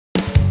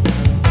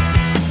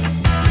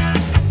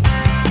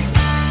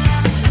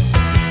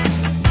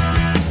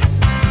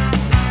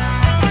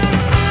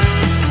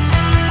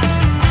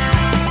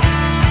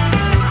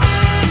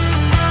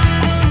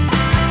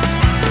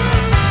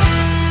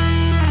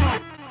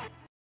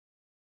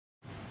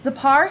The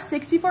PAR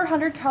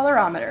 6400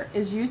 calorimeter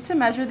is used to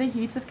measure the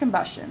heats of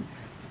combustion,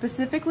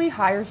 specifically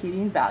higher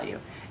heating value,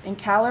 in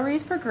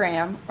calories per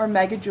gram or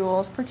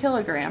megajoules per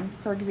kilogram,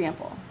 for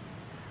example.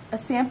 A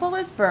sample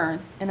is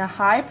burned in a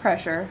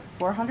high-pressure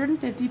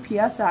 450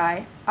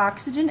 psi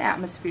oxygen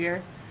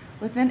atmosphere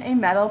within a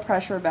metal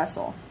pressure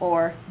vessel,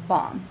 or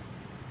bomb.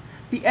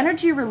 The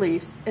energy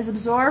release is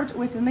absorbed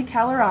within the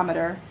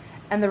calorimeter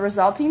and the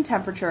resulting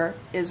temperature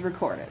is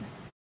recorded.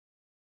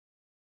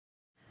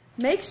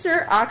 Make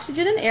sure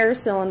oxygen and air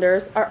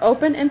cylinders are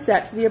open and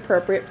set to the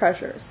appropriate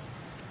pressures.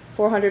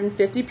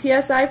 450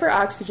 psi for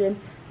oxygen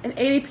and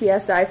 80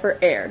 psi for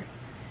air.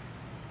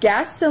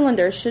 Gas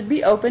cylinders should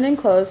be open and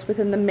closed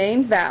within the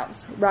main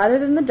valves rather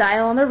than the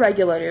dial on the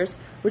regulators,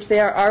 which they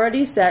are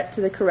already set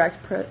to the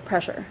correct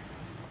pressure.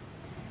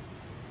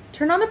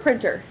 Turn on the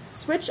printer,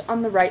 switch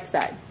on the right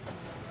side.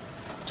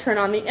 Turn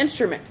on the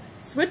instrument,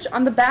 switch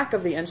on the back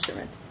of the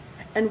instrument,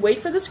 and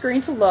wait for the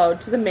screen to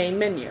load to the main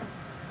menu.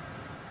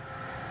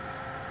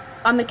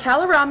 On the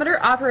calorimeter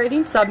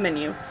operating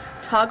submenu,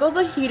 toggle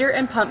the heater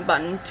and pump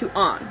button to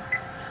on.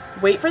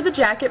 Wait for the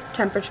jacket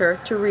temperature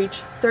to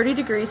reach 30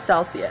 degrees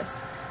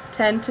Celsius,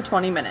 10 to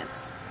 20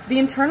 minutes. The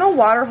internal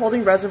water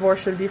holding reservoir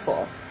should be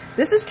full.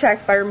 This is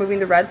checked by removing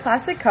the red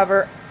plastic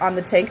cover on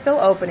the tank fill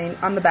opening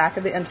on the back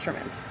of the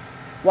instrument.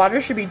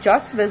 Water should be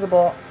just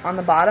visible on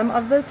the bottom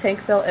of the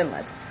tank fill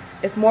inlet.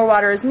 If more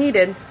water is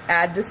needed,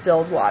 add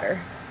distilled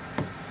water.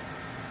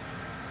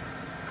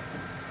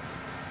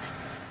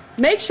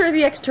 Make sure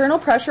the external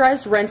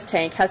pressurized rinse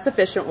tank has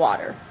sufficient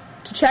water.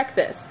 To check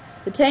this,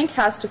 the tank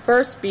has to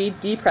first be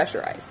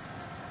depressurized.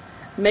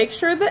 Make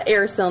sure the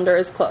air cylinder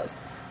is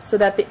closed so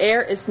that the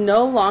air is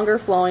no longer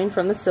flowing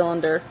from the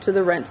cylinder to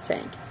the rinse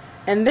tank.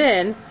 And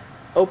then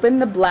open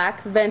the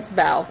black vent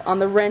valve on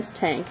the rinse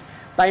tank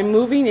by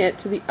moving it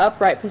to the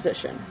upright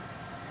position.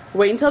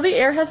 Wait until the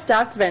air has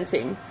stopped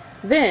venting.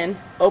 Then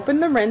open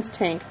the rinse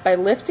tank by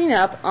lifting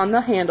up on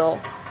the handle,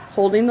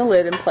 holding the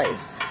lid in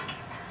place.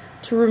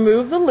 To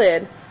remove the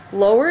lid,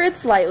 lower it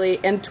slightly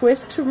and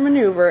twist to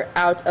maneuver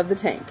out of the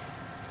tank.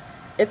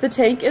 If the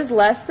tank is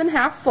less than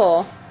half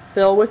full,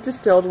 fill with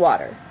distilled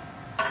water.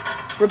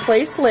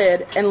 Replace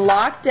lid and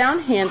lock down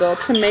handle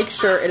to make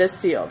sure it is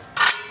sealed.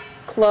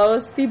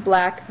 Close the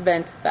black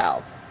vent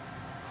valve.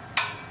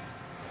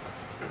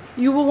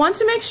 You will want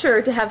to make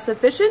sure to have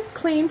sufficient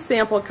clean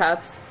sample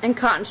cups and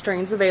cotton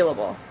strings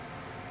available.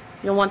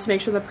 You'll want to make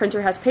sure the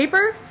printer has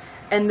paper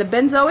and the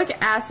benzoic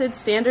acid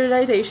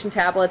standardization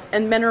tablets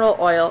and mineral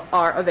oil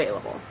are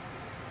available.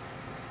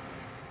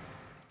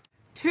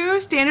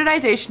 2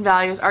 standardization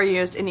values are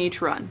used in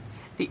each run: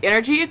 the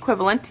energy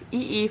equivalent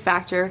EE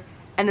factor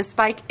and the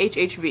spike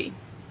HHV.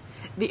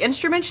 The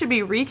instrument should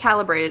be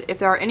recalibrated if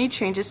there are any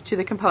changes to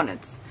the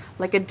components,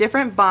 like a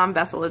different bomb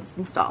vessel is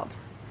installed,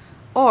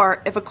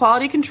 or if a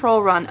quality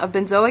control run of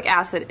benzoic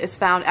acid is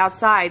found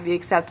outside the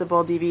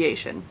acceptable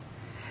deviation.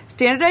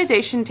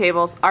 Standardization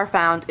tables are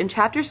found in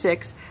Chapter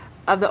 6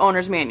 of the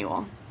owner's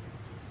manual.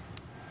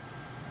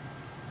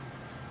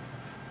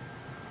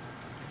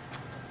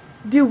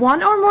 Do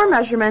 1 or more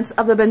measurements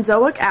of the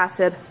benzoic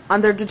acid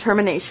under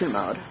determination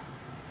mode.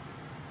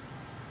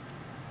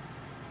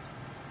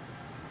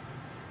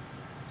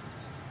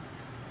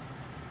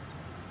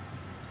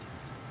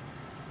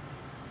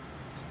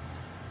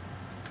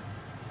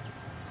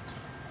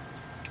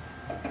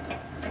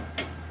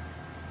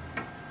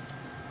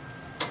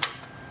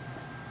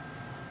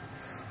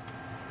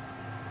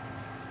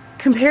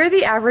 Compare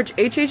the average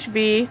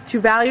HHV to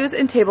values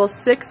in Table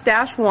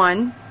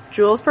 6-1,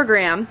 joules per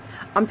gram,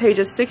 on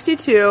pages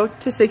 62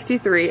 to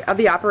 63 of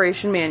the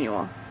operation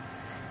manual.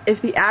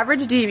 If the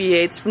average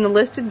deviates from the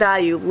listed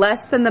value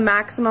less than the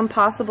maximum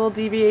possible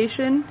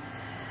deviation,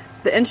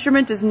 the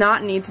instrument does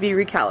not need to be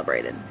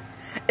recalibrated.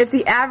 If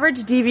the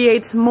average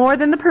deviates more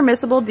than the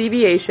permissible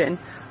deviation,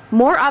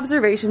 more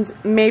observations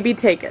may be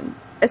taken,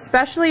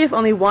 especially if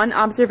only one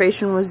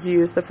observation was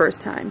used the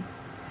first time.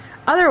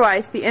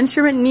 Otherwise, the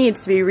instrument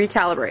needs to be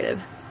recalibrated.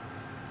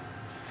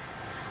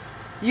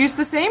 Use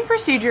the same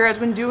procedure as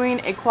when doing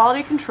a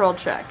quality control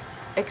check,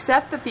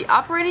 except that the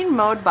operating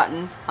mode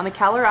button on the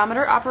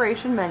calorimeter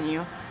operation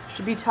menu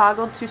should be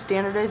toggled to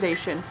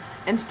standardization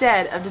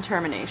instead of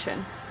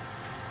determination.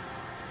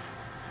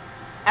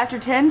 After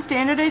 10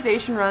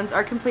 standardization runs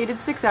are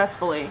completed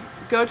successfully,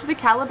 go to the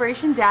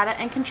calibration data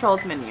and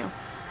controls menu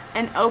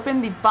and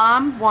open the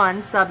BOM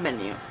 1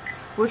 submenu,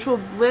 which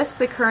will list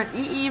the current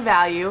EE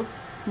value,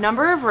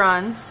 number of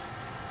runs,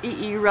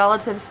 EE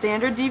relative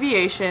standard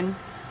deviation,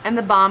 and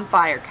the bomb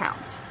fire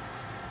count.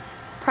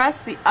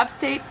 Press the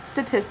Update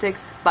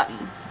Statistics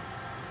button.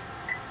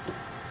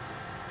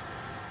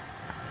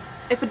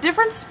 If a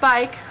different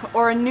spike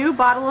or a new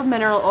bottle of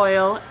mineral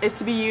oil is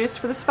to be used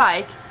for the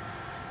spike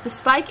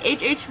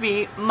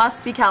HHV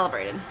must be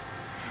calibrated.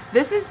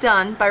 This is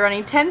done by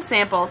running 10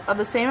 samples of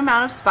the same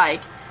amount of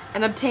spike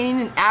and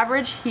obtaining an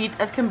average heat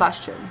of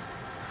combustion.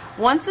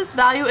 Once this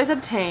value is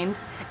obtained,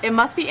 it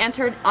must be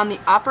entered on the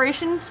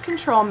Operations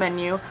Control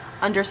menu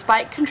under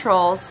Spike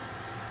Controls,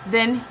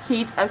 then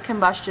Heat of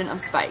Combustion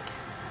of Spike.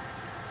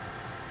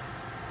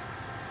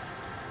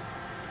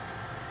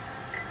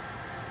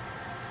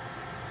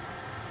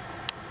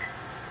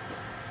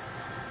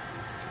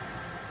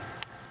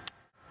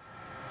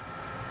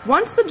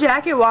 Once the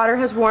jacket water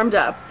has warmed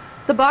up,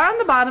 the bar on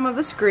the bottom of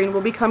the screen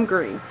will become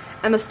green,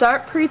 and the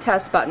Start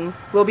Pre-Test button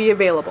will be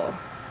available.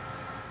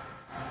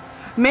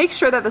 Make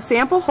sure that the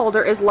sample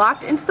holder is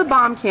locked into the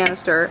bomb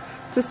canister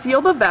to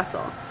seal the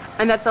vessel,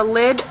 and that the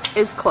lid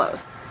is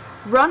closed.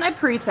 Run a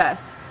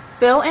pre-test,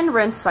 fill and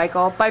rinse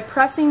cycle by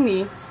pressing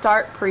the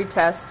Start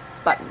Pre-Test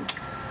button.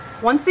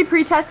 Once the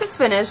pre-test is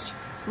finished,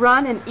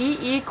 run an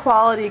EE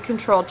quality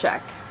control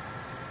check.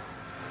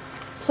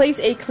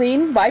 Place a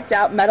clean, wiped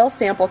out metal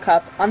sample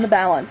cup on the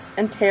balance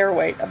and tare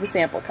weight of the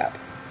sample cup.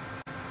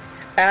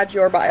 Add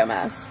your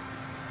biomass.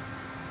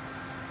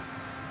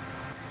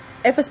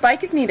 If a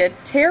spike is needed,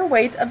 tare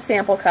weight of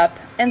sample cup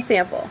and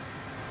sample.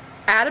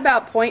 Add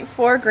about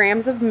 0.4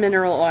 grams of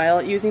mineral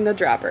oil using the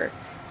dropper,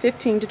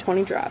 15 to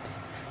 20 drops,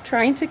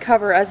 trying to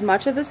cover as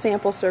much of the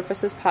sample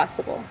surface as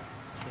possible.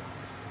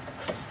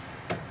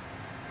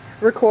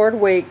 Record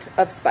weight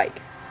of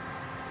spike.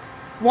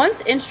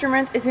 Once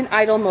instrument is in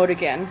idle mode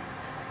again,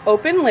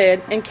 open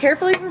lid and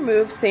carefully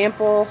remove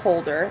sample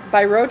holder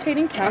by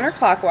rotating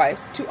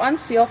counterclockwise to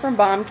unseal from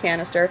bomb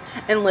canister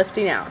and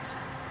lifting out.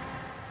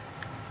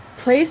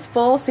 Place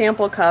full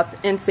sample cup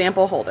in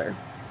sample holder.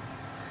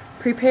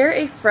 Prepare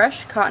a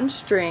fresh cotton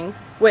string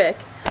wick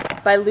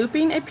by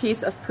looping a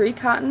piece of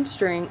pre-cotton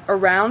string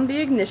around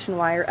the ignition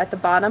wire at the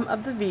bottom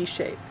of the V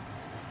shape,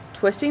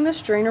 twisting the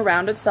string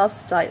around itself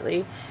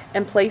slightly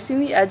and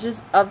placing the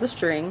edges of the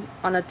string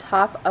on the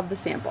top of the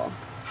sample.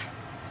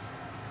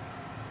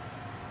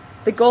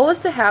 The goal is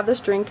to have the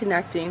string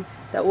connecting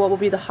that what will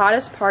be the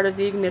hottest part of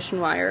the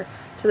ignition wire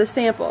to the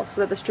sample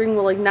so that the string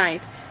will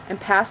ignite and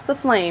pass the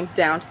flame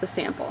down to the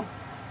sample.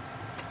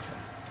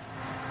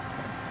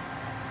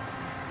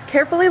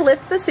 Carefully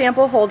lift the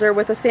sample holder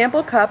with a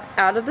sample cup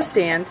out of the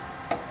stand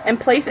and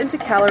place into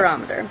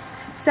calorimeter,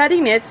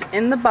 setting it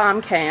in the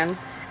bomb can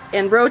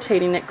and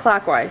rotating it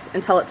clockwise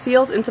until it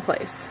seals into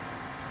place.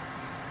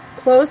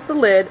 Close the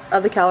lid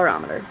of the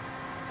calorimeter.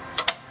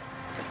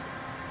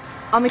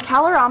 On the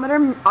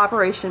calorimeter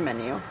operation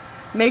menu,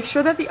 make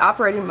sure that the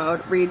operating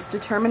mode reads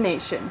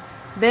determination,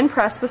 then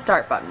press the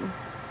start button.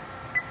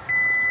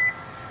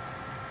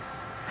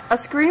 A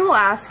screen will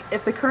ask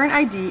if the current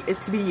ID is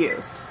to be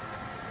used.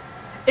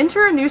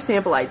 Enter a new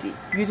sample ID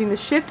using the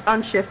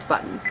Shift-Unshift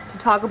button to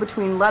toggle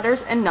between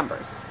letters and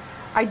numbers.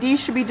 IDs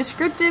should be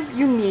descriptive,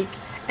 unique,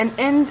 and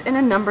end in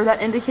a number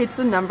that indicates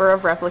the number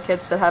of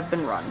replicates that have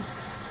been run.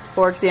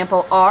 For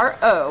example,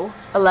 RO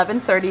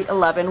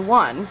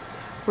 113011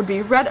 would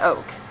be Red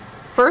Oak,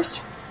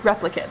 first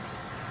replicates,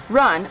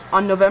 run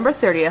on November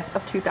 30th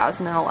of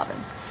 2011.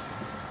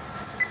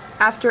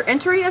 After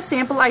entering a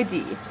sample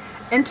ID,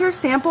 enter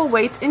sample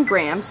weight in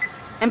grams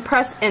and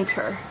press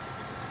Enter.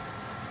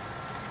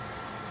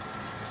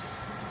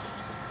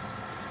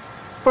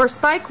 For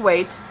spike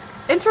weight,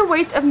 enter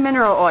weight of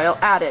mineral oil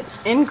added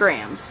in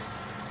grams,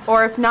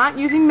 or if not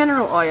using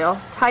mineral oil,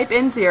 type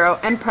in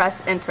 0 and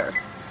press Enter.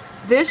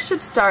 This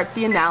should start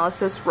the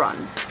analysis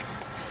run.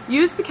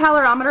 Use the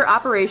calorimeter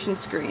operation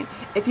screen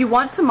if you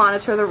want to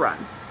monitor the run.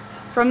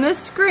 From this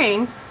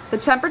screen, the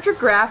temperature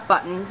graph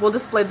button will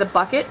display the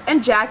bucket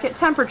and jacket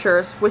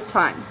temperatures with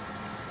time.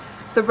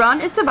 The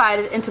run is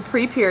divided into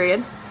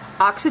pre-period,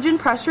 oxygen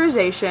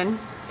pressurization,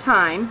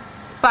 time,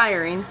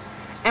 firing,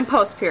 and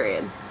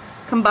post-period,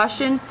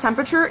 combustion,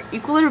 temperature,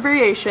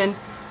 equilibration,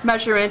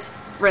 measurement,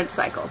 rinse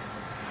cycles,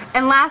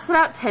 and lasts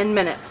about 10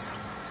 minutes.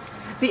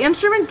 The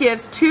instrument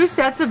gives 2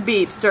 sets of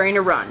beeps during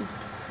a run.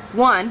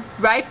 One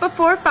right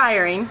before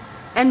firing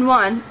and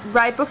one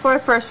right before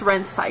first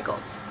rinse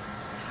cycles.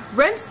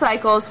 Rinse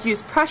cycles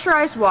use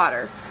pressurized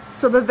water,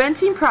 so the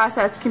venting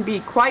process can be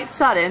quite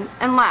sudden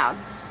and loud.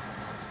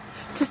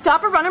 To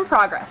stop a run in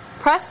progress,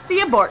 press the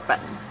abort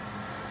button.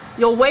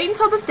 You'll wait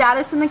until the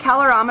status in the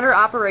calorimeter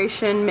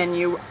operation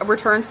menu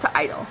returns to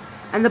idle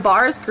and the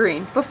bar is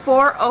green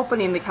before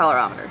opening the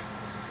calorimeter.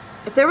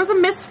 If there was a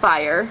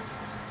misfire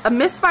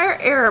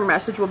error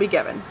message will be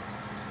given.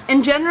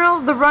 In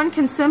general, the run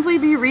can simply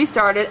be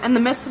restarted and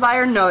the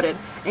misfire noted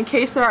in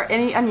case there are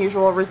any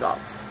unusual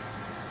results.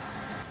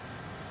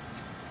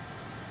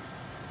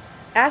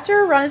 After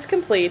a run is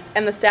complete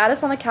and the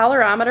status on the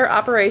calorimeter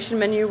operation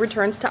menu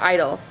returns to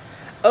idle,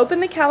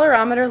 open the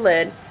calorimeter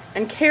lid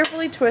and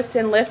carefully twist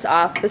and lift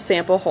off the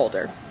sample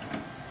holder.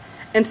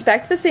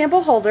 Inspect the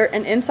sample holder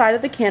and inside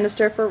of the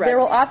canister for residue. There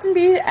will often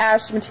be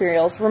ash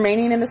materials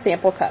remaining in the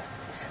sample cup,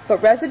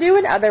 but residue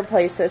in other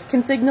places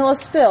can signal a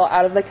spill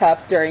out of the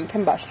cup during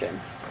combustion.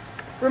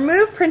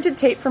 Remove printed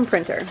tape from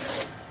printer.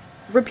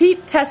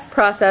 Repeat test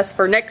process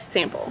for next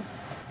sample.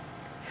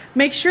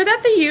 Make sure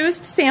that the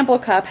used sample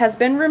cup has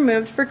been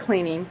removed for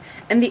cleaning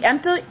and the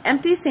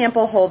empty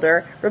sample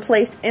holder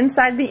replaced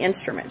inside the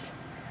instrument.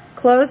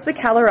 Close the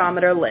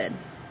calorimeter lid.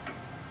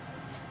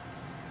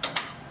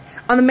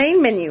 On the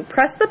main menu,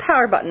 press the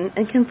power button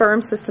and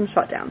confirm system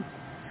shutdown.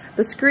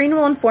 The screen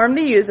will inform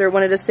the user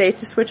when it is safe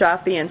to switch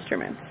off the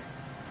instrument.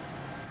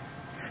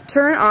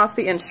 Turn off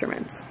the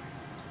instrument.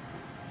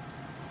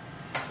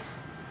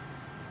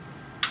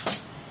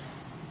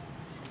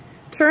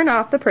 Turn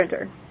off the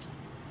printer.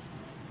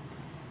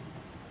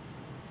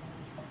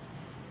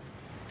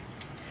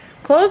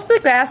 Close the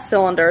gas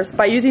cylinders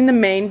by using the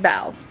main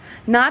valve,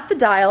 not the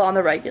dial on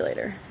the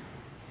regulator.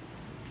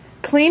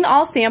 Clean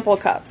all sample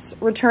cups.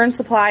 Return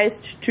supplies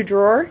to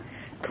drawer.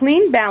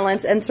 Clean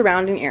balance and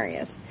surrounding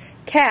areas.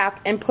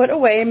 Cap and put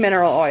away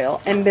mineral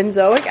oil and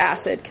benzoic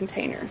acid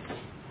containers.